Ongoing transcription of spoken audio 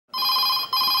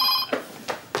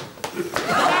The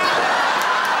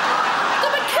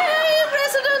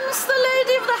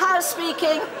lady of the house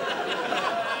speaking.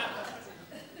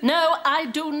 No, I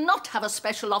do not have a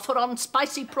special offer on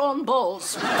spicy prawn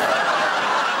balls.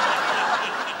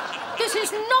 This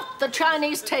is not the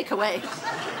Chinese takeaway.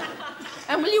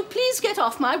 And will you please get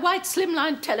off my white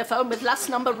slimline telephone with last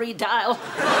number redial?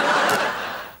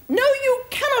 No, you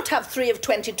cannot have 3 of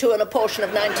 22 and a portion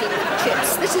of 19 with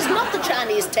chips. This is not the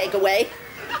Chinese takeaway.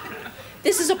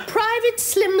 This is a private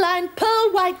slimline pearl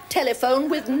white telephone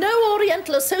with no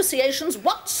Oriental associations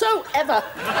whatsoever.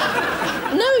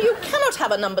 No, you cannot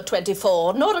have a number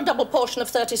 24, nor a double portion of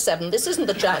 37. This isn't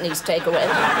the Chinese takeaway.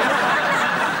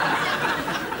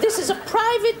 This is a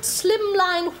private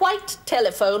slimline white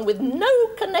telephone with no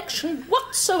connection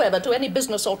whatsoever to any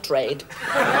business or trade.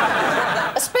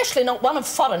 Especially not one of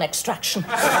foreign extraction. Do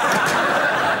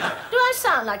I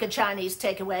sound like a Chinese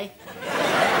takeaway?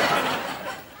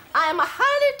 I am a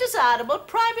highly desirable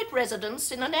private residence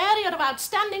in an area of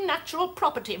outstanding natural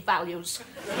property values.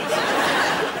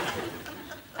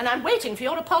 And I'm waiting for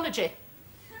your apology.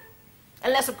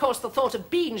 Unless, of course, the thought of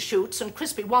bean shoots and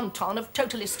crispy wonton have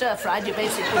totally stir-fried your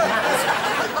basic good manners.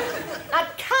 Now,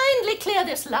 kindly clear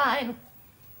this line.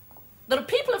 There are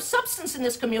people of substance in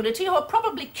this community who are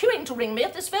probably queuing to ring me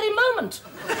at this very moment.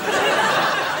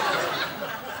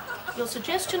 Your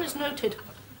suggestion is noted.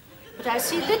 But I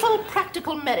see little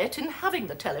practical merit in having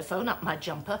the telephone up my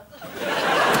jumper.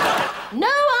 No,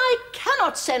 I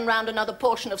cannot send round another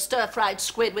portion of stir-fried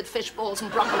squid with fish balls and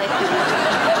broccoli.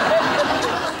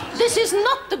 This is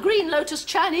not the Green Lotus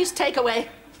Chinese Takeaway.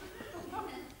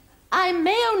 I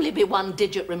may only be 1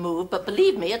 digit removed, but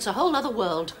believe me, it's a whole other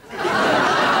world.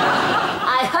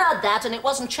 I heard that, and it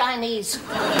wasn't Chinese.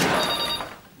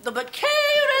 The bouquet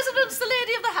residence, the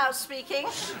lady of the house speaking.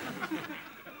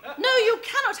 No, you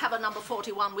cannot have a number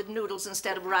 41 with noodles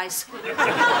instead of rice. Do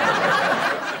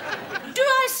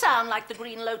I sound like the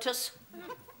Green Lotus?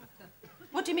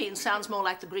 What do you mean, sounds more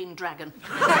like the Green Dragon?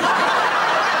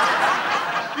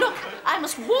 Look, I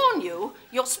must warn you,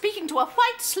 you're speaking to a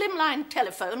white slimline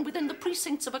telephone within the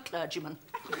precincts of a clergyman.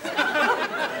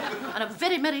 And a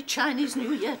very merry Chinese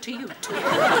New Year to you, too.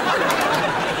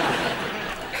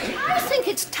 I think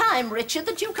it's time, Richard,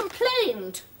 that you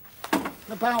complained.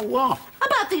 About what?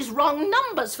 About these wrong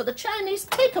numbers for the Chinese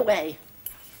takeaway.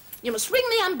 You must ring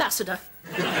the ambassador.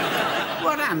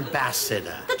 What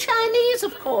ambassador? The Chinese,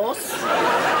 of course.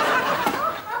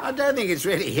 I don't think it's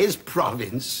really his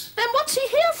province. Then what's he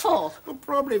here for? Well,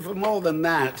 probably for more than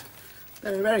that.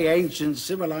 They're a very ancient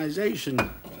civilization.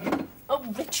 Oh,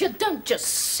 Richard, don't just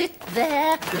sit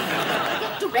there.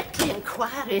 Get directly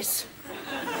inquiries.